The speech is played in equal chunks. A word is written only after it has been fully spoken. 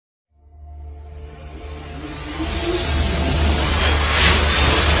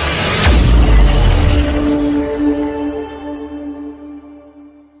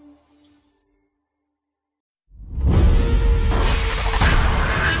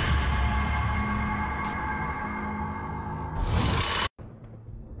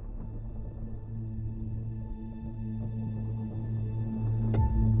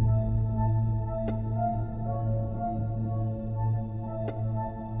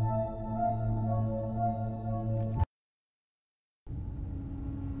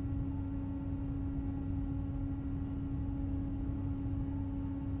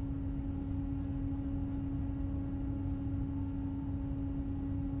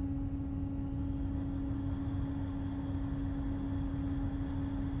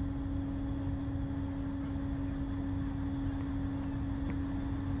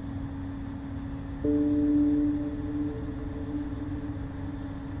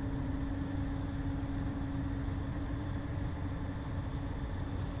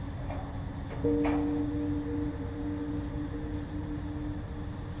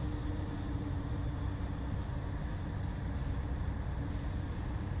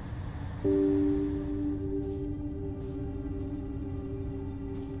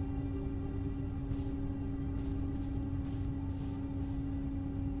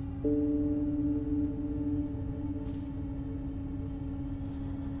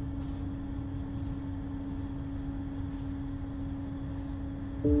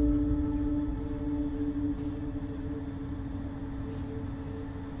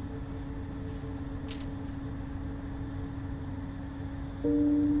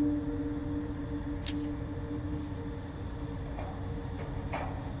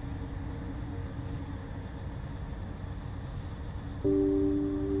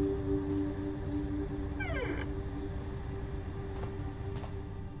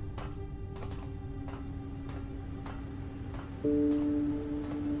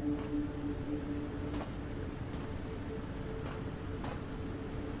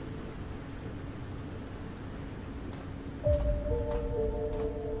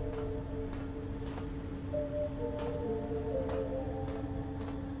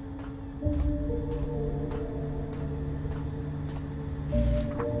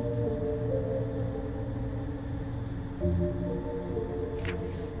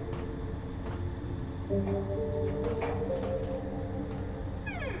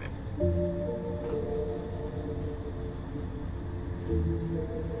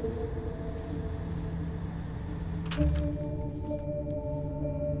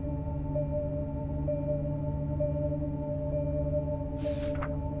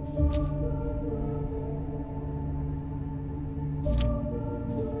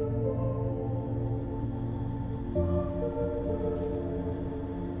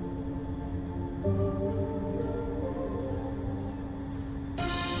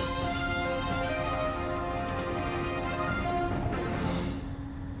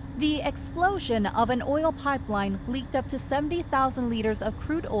The explosion of an oil pipeline leaked up to 70,000 liters of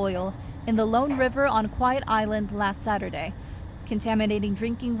crude oil in the Lone River on Quiet Island last Saturday, contaminating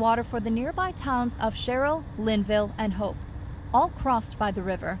drinking water for the nearby towns of Sherrill, Linville, and Hope, all crossed by the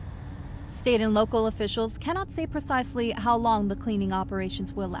river. State and local officials cannot say precisely how long the cleaning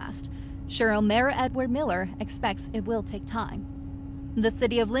operations will last. Sherrill Mayor Edward Miller expects it will take time. The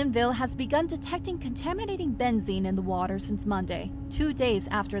city of Linville has begun detecting contaminating benzene in the water since Monday, 2 days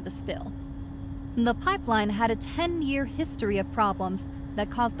after the spill. The pipeline had a 10-year history of problems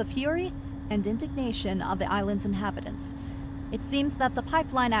that caused the fury and indignation of the island's inhabitants. It seems that the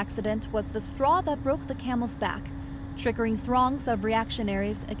pipeline accident was the straw that broke the camel's back, triggering throngs of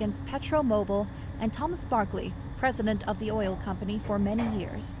reactionaries against PetroMobil and Thomas Barkley, president of the oil company for many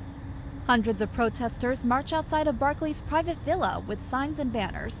years. Hundreds of protesters march outside of Barkley's private villa with signs and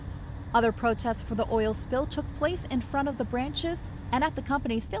banners. Other protests for the oil spill took place in front of the branches and at the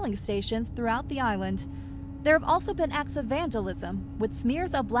company's filling stations throughout the island. There have also been acts of vandalism, with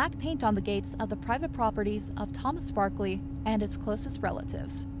smears of black paint on the gates of the private properties of Thomas Barkley and its closest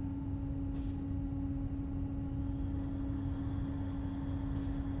relatives.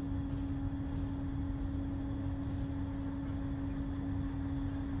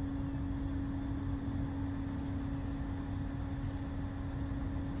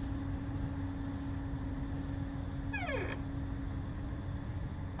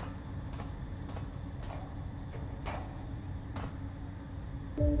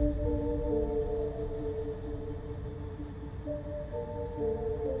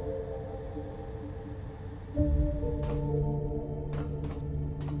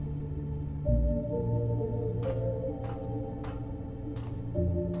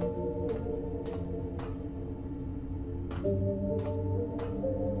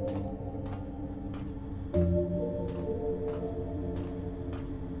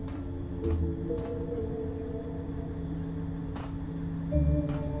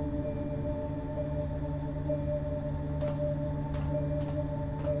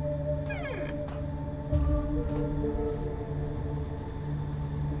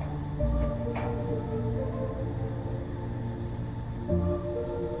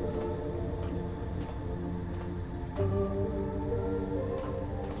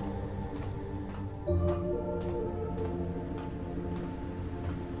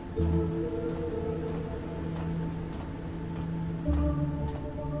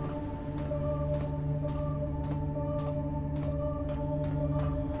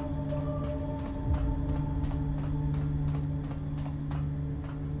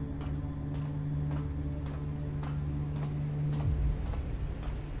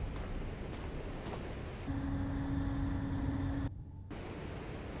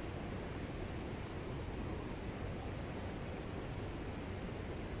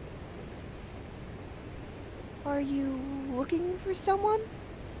 Are you looking for someone?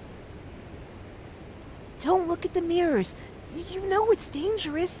 Don't look at the mirrors. You know it's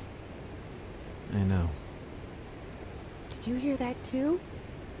dangerous. I know. Did you hear that too?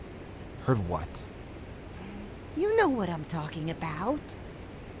 Heard what? You know what I'm talking about.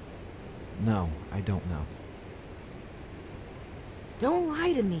 No, I don't know. Don't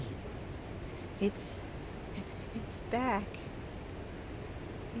lie to me. It's back.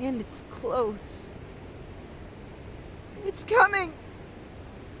 And it's close. It's coming!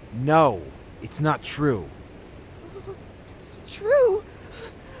 No, it's not true. True?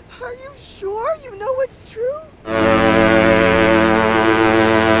 Are you sure you know it's true?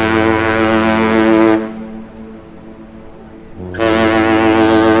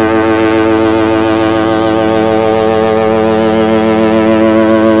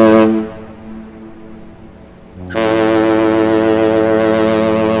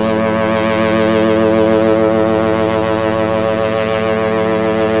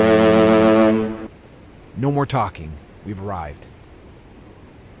 No more talking. We've arrived.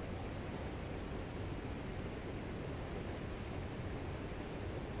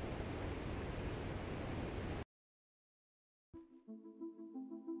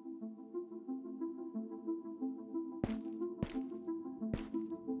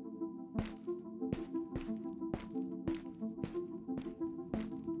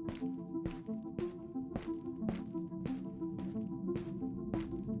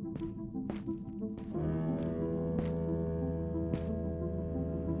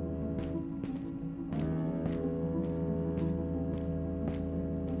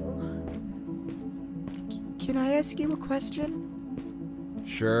 Can I ask you a question?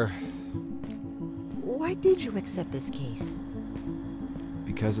 Sure. Why did you accept this case?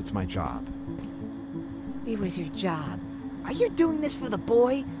 Because it's my job. It was your job. Are you doing this for the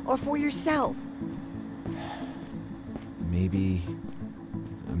boy or for yourself? Maybe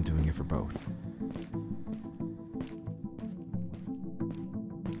I'm doing it for both.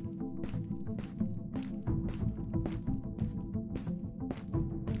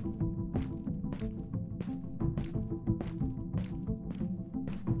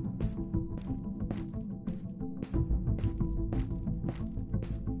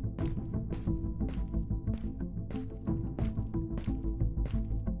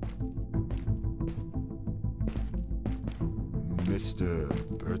 Mr.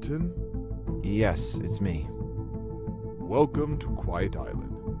 Burton? Yes, it's me. Welcome to Quiet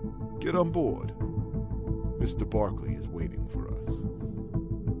Island. Get on board. Mr. Barkley is waiting for us.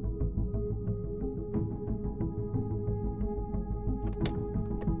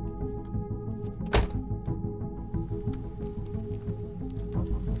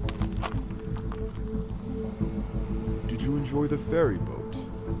 Did you enjoy the ferry boat?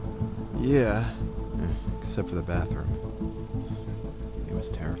 Yeah, except for the bathroom. It was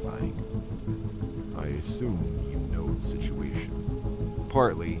terrifying. I assume you know the situation.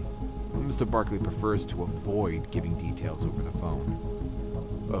 Partly, Mr. Barkley prefers to avoid giving details over the phone.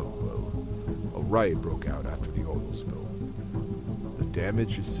 Oh, well, a riot broke out after the oil spill. The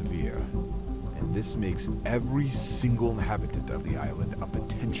damage is severe, and this makes every single inhabitant of the island a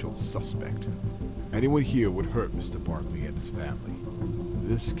potential suspect. Anyone here would hurt Mr. Barkley and his family.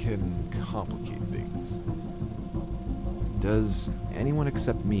 This can complicate things. Does anyone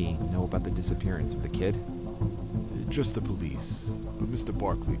except me know about the disappearance of the kid? Just the police, but Mr.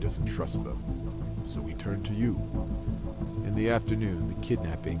 Barkley doesn't trust them, so we turn to you. In the afternoon, the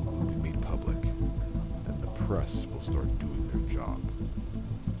kidnapping will be made public, and the press will start doing their job.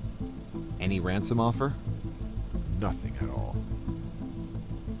 Any ransom offer? Nothing at all.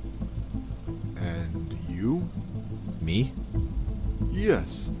 And you? Me?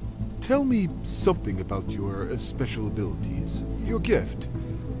 Yes. Tell me something about your special abilities, your gift.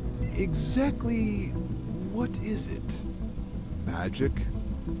 Exactly what is it? Magic?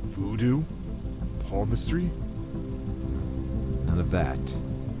 Voodoo? Palmistry? None of that.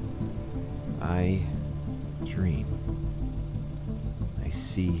 I dream. I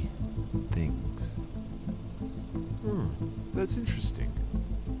see things. That's interesting.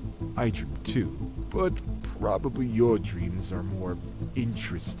 I dream too, but probably your dreams are more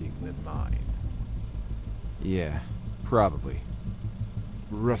interesting than mine. Yeah, probably.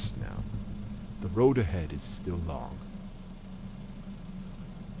 Rest now. The road ahead is still long.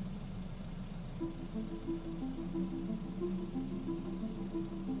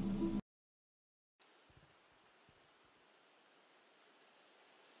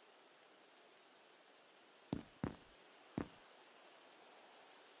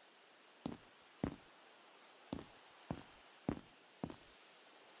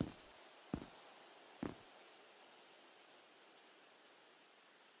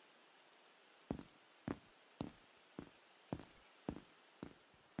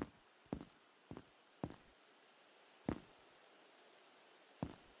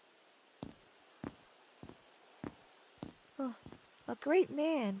 A great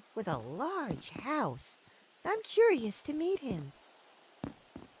man with a large house. I'm curious to meet him.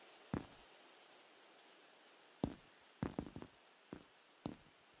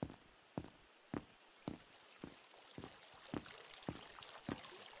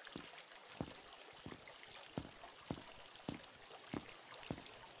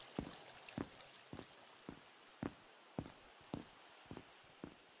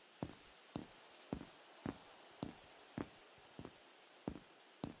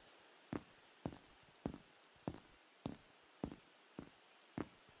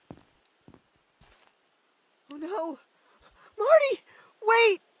 Oh no! Marty!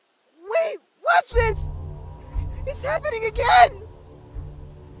 Wait! Wait! Watch this! It's happening again!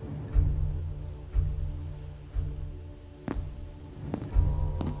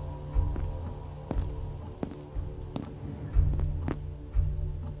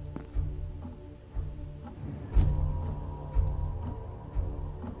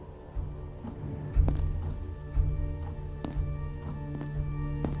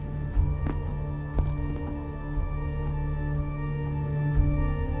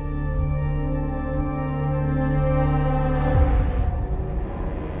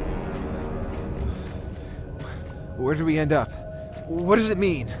 Where did we end up? What does it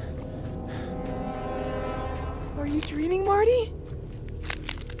mean? Are you dreaming, Marty?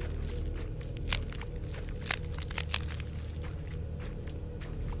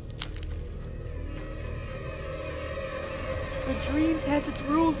 The dreams has its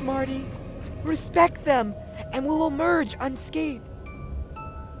rules, Marty. Respect them, and we'll emerge unscathed.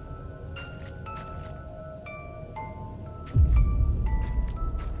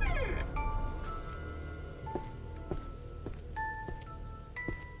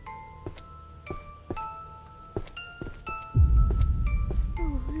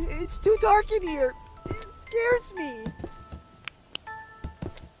 It's too dark in here. It scares me.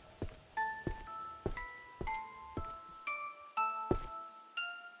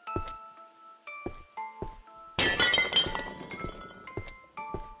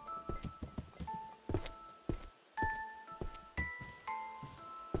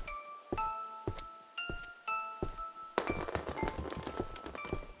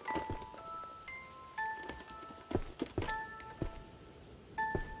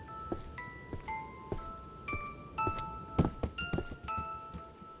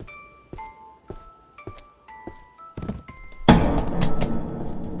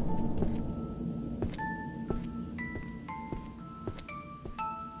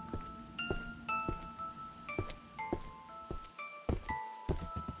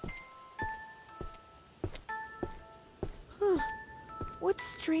 What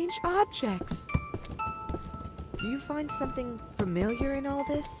strange objects? Do you find something familiar in all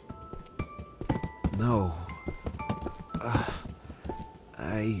this? No.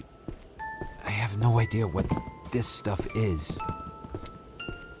 I have no idea what this stuff is.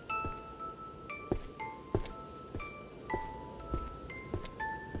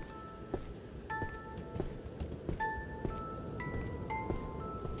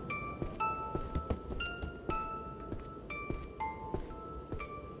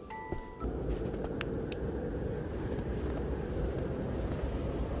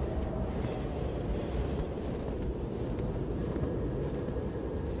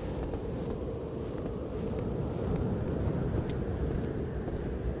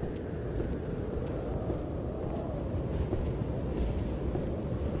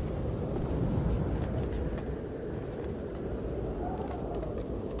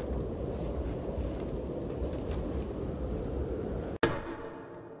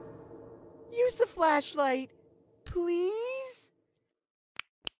 Use the flashlight, please?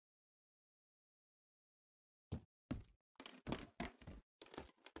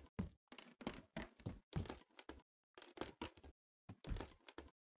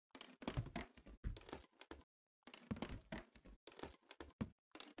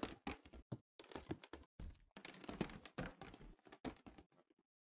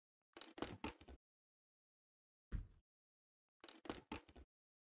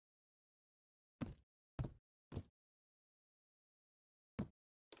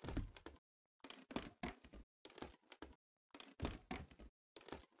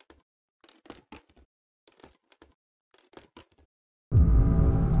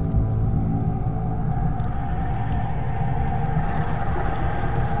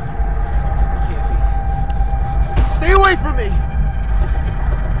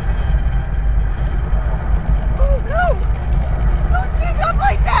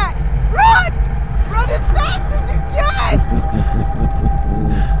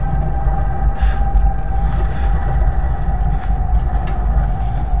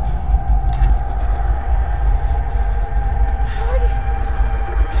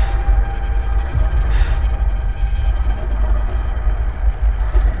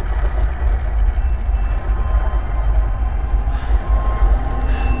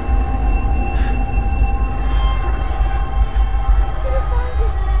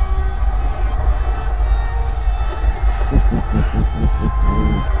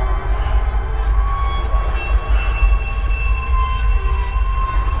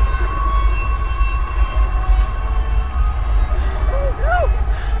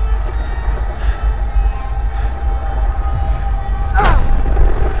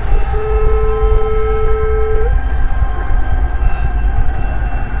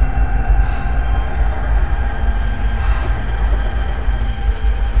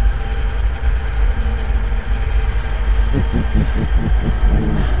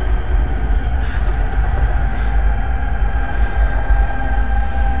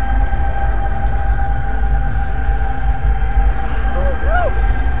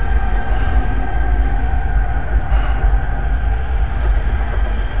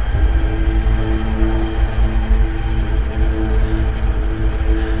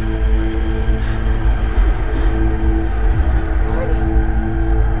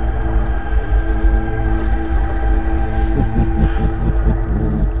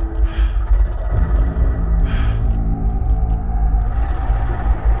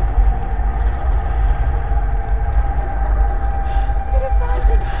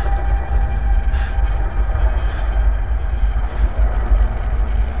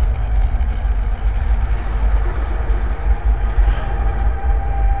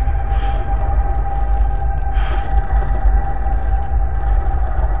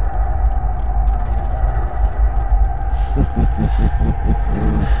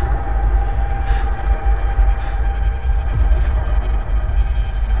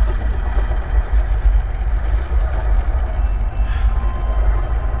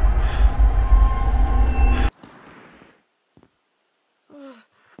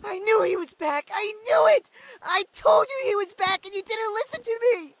 I told you he was back and you didn't listen to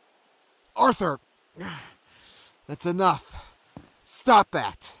me! Arthur! That's enough. Stop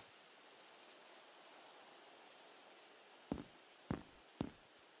that.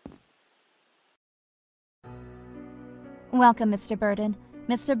 Welcome, Mr. Burton.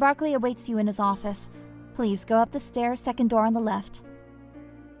 Mr. Barkley awaits you in his office. Please go up the stairs, second door on the left.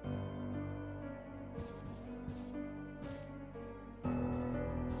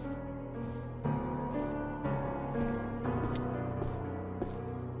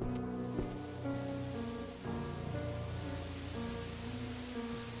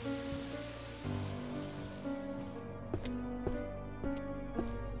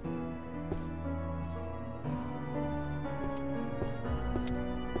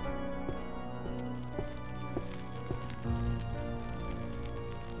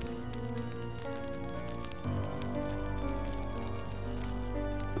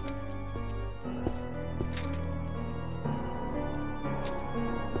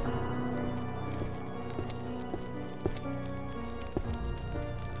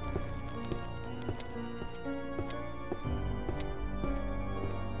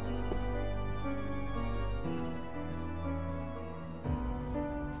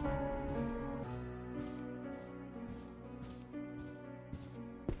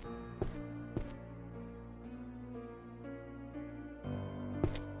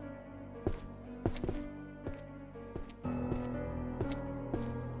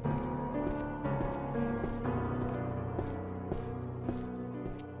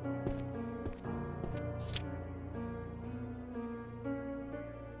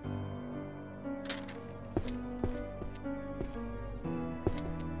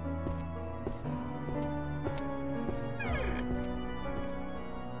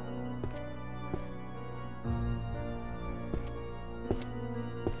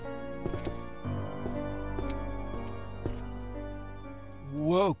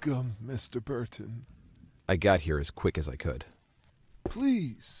 Welcome, Mr. Burton. I got here as quick as I could.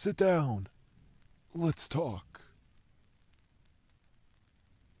 Please, sit down. Let's talk.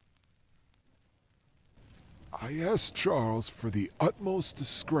 I asked Charles for the utmost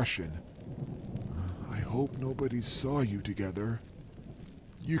discretion. I hope nobody saw you together.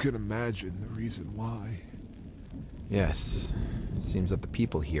 You can imagine the reason why. Yes, seems that the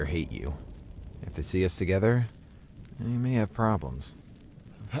people here hate you. If they see us together, they may have problems.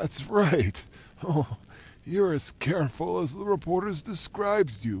 That's right. Oh, you're as careful as the reporters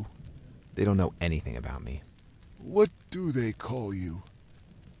described you. They don't know anything about me. What do they call you?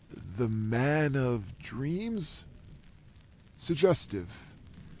 The man of dreams? Suggestive.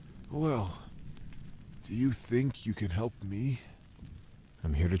 Well, do you think you can help me?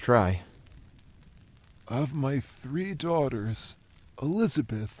 I'm here to try. Of my 3 daughters,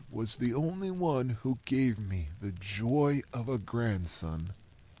 Elizabeth was the only one who gave me the joy of a grandson,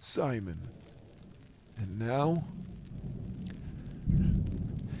 Simon. And now,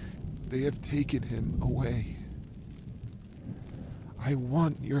 they have taken him away. I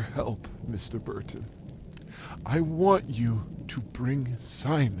want your help, Mr. Burton. I want you to bring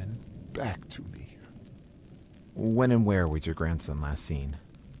Simon back to me. When and where was your grandson last seen?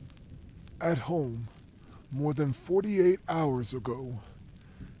 At home, more than 48 hours ago.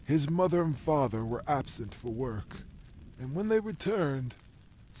 His mother and father were absent for work, and when they returned,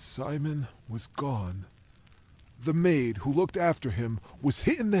 Simon was gone. The maid who looked after him was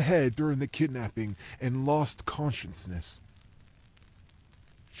hit in the head during the kidnapping and lost consciousness.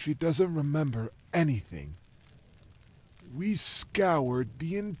 She doesn't remember anything. We scoured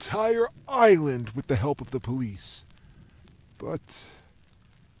the entire island with the help of the police, but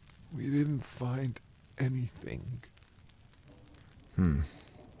we didn't find anything.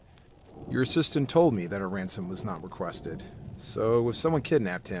 Your assistant told me that a ransom was not requested, so if someone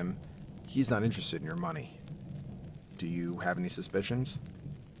kidnapped him, he's not interested in your money. Do you have any suspicions?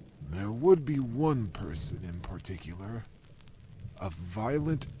 There would be one person in particular. A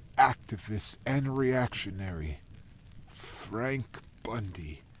violent activist and reactionary. Frank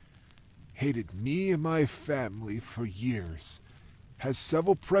Bundy. Hated me and my family for years. Has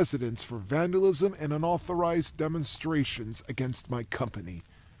several precedents for vandalism and unauthorized demonstrations against my company.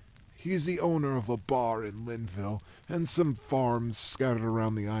 He's the owner of a bar in Linville and some farms scattered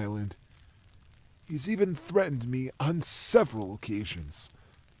around the island. He's even threatened me on several occasions.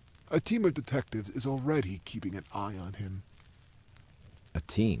 A team of detectives is already keeping an eye on him. A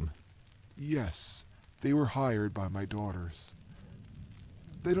team? Yes, they were hired by my daughters.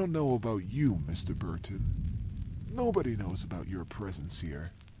 They don't know about you, Mr. Burton. Nobody knows about your presence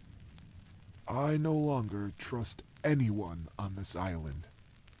here. I no longer trust anyone on this island.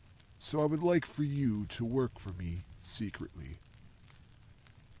 so I would like for you to work for me secretly.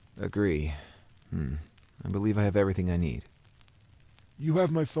 Agree. I believe I have everything I need. You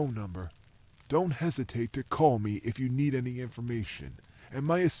have my phone number. Don't hesitate to call me if you need any information, and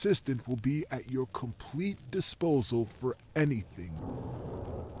my assistant will be at your complete disposal for anything.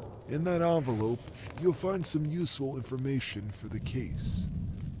 In that envelope, you'll find some useful information for the case.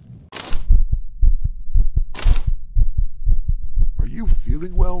 Are you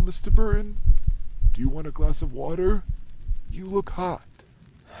feeling well, Mr. Burton? Do you want a glass of water? You look hot.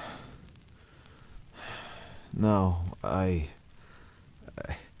 No, I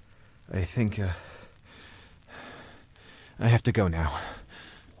think, I have to go now.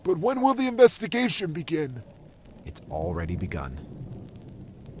 But when will the investigation begin? It's already begun.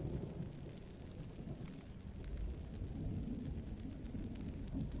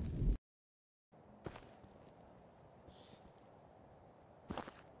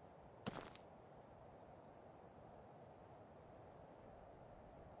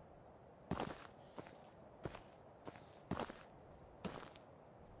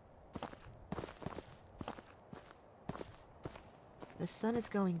 The sun is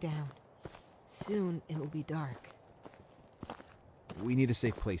going down. Soon it'll be dark. We need a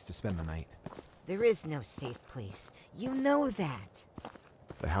safe place to spend the night. There is no safe place. You know that.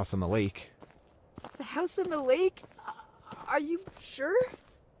 The house on the lake. The house on the lake? Are you sure?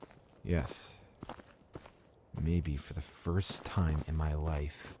 Yes. Maybe for the first time in my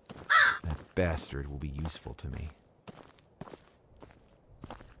life, that bastard will be useful to me.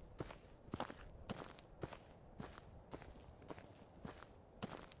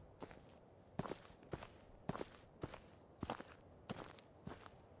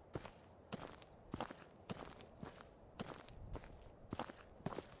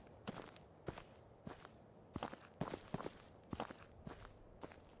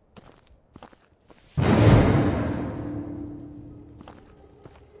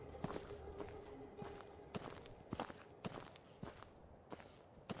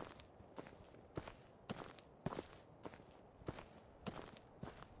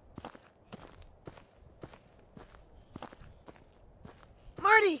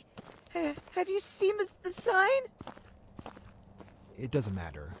 Marty! Have you seen the sign? It doesn't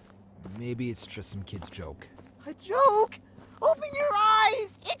matter. Maybe it's just some kid's joke. A joke? Open your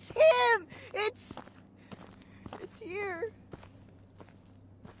eyes! It's him! It's here.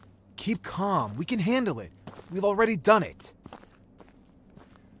 Keep calm. We can handle it. We've already done it.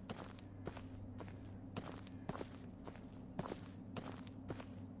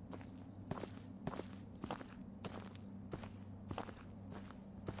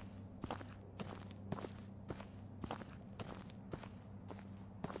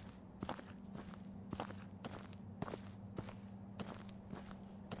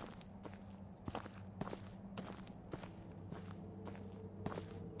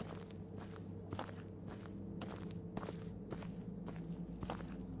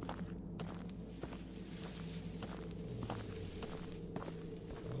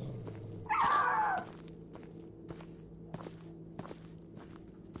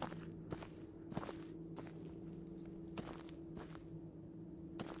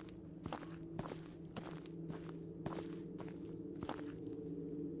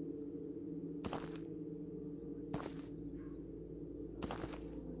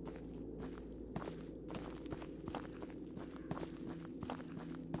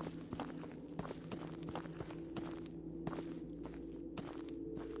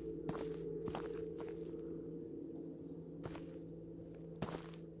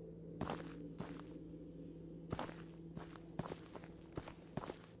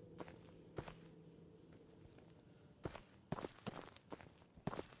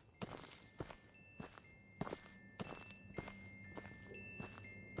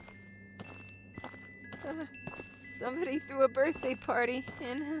 Somebody threw a birthday party,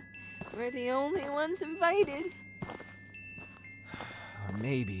 and we're the only ones invited. Or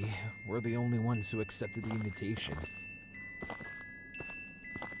maybe we're the only ones who accepted the invitation.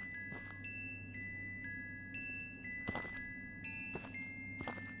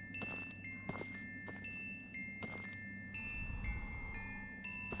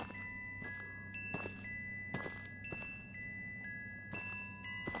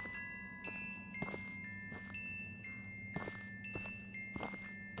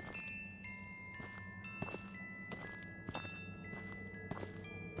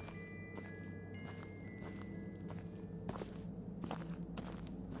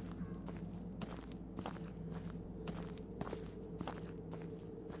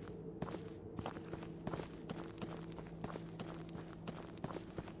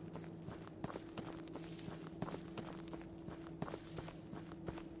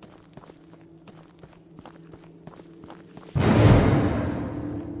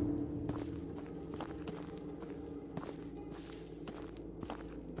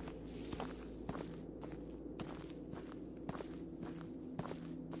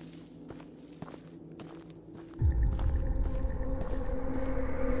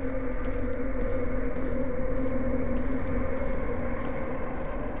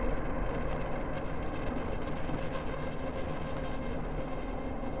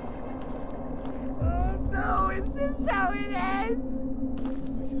 That's how it ends!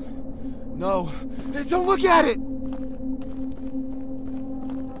 No, don't look at it!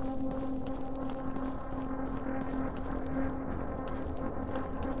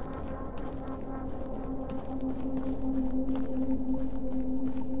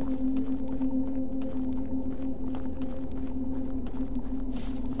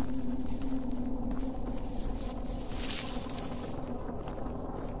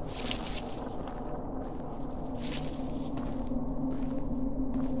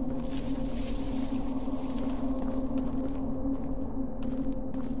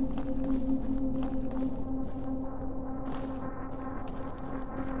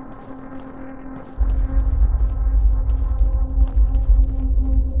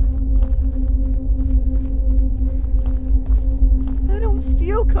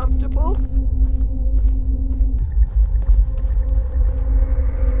 Comfortable.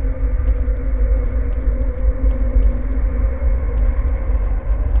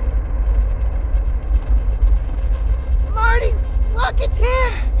 Marty, look, it's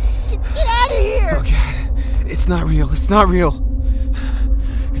him! Get out of here! Oh God, it's not real. It's not real.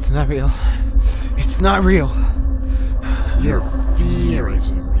 It's not real. It's not real. Your fear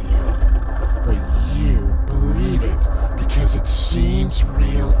isn't real, but you believe it because it seems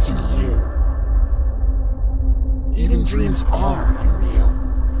real to you. Even dreams are unreal,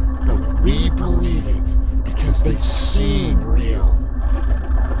 but we believe it because they seem real.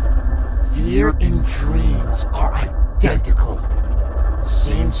 Fear and dreams are identical.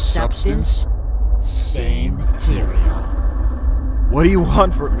 Same substance, same material. What do you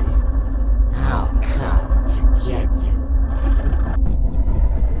want from me? I'll come to get you.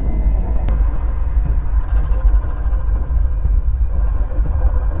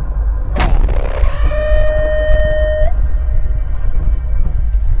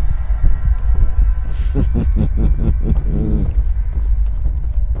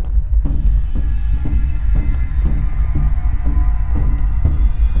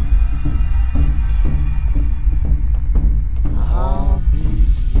 All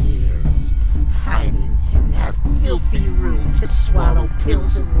these years, hiding in that filthy room to swallow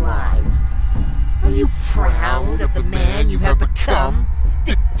pills and lies. Are you proud of the man you have become,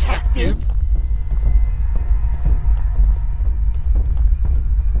 detective?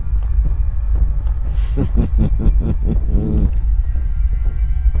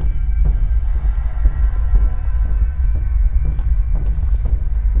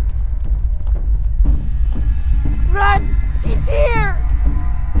 Run! He's here!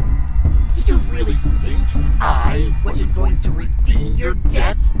 Did you really think I wasn't going to redeem your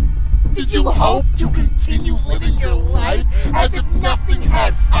debt? Did you hope to continue living your life as if nothing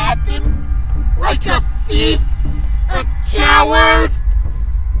had happened? Like a thief? A coward?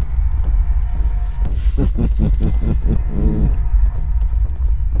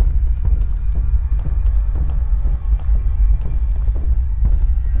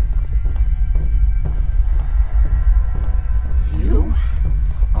 You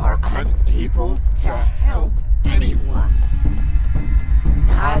are unable to help anyone.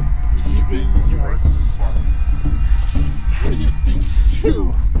 Not even yourself. How do you think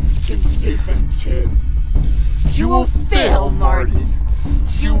you can save that kid? You will fail, Marty.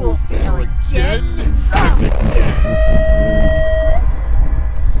 You will fail again and again.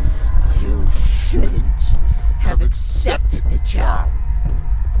 You shouldn't have accepted the job.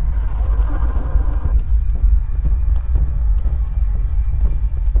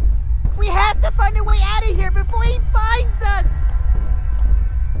 We have to find a way out of here before he finds us!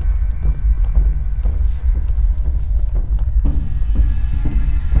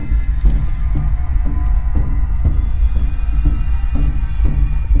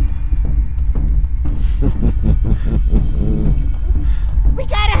 We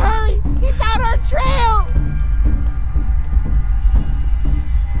gotta hurry! He's on our trail!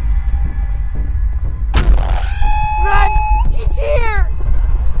 Run! He's here!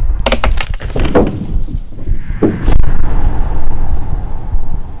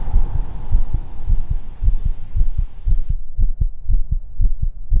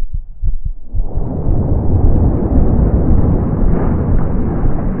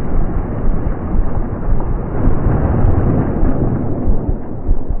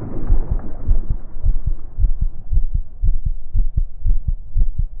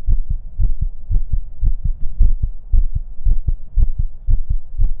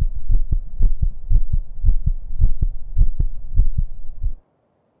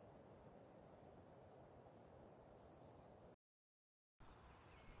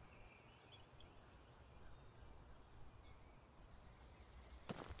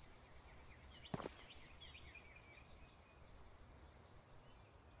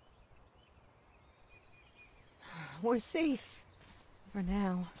 we're safe. For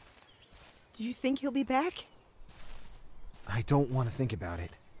now. Do you think he'll be back? I don't want to think about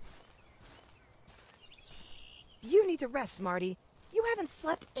it. You need to rest, Marty. You haven't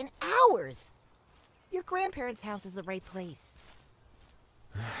slept in hours. Your grandparents' house is the right place.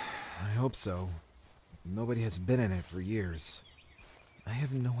 I hope so. Nobody has been in it for years. I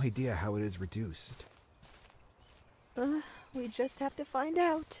have no idea how it is reduced. We just have to find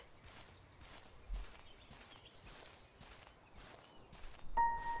out.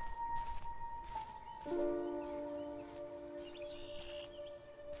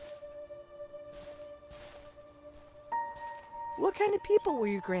 What kind of people were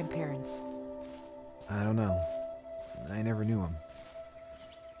your grandparents? I don't know. I never knew him.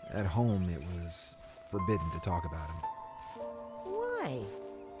 At home, it was forbidden to talk about him. Why?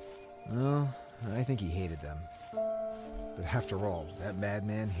 Well, I think he hated them. But after all, that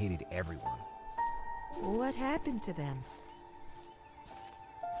madman hated everyone. What happened to them?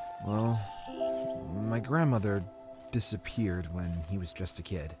 Well, my grandmother disappeared when he was just a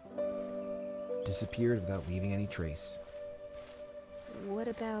kid. Disappeared without leaving any trace. What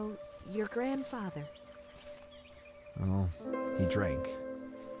about your grandfather? Well, he drank.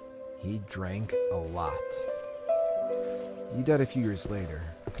 He drank a lot. He died a few years later,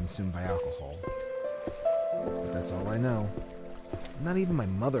 consumed by alcohol. But that's all I know. Not even my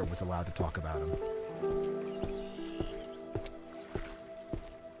mother was allowed to talk about him.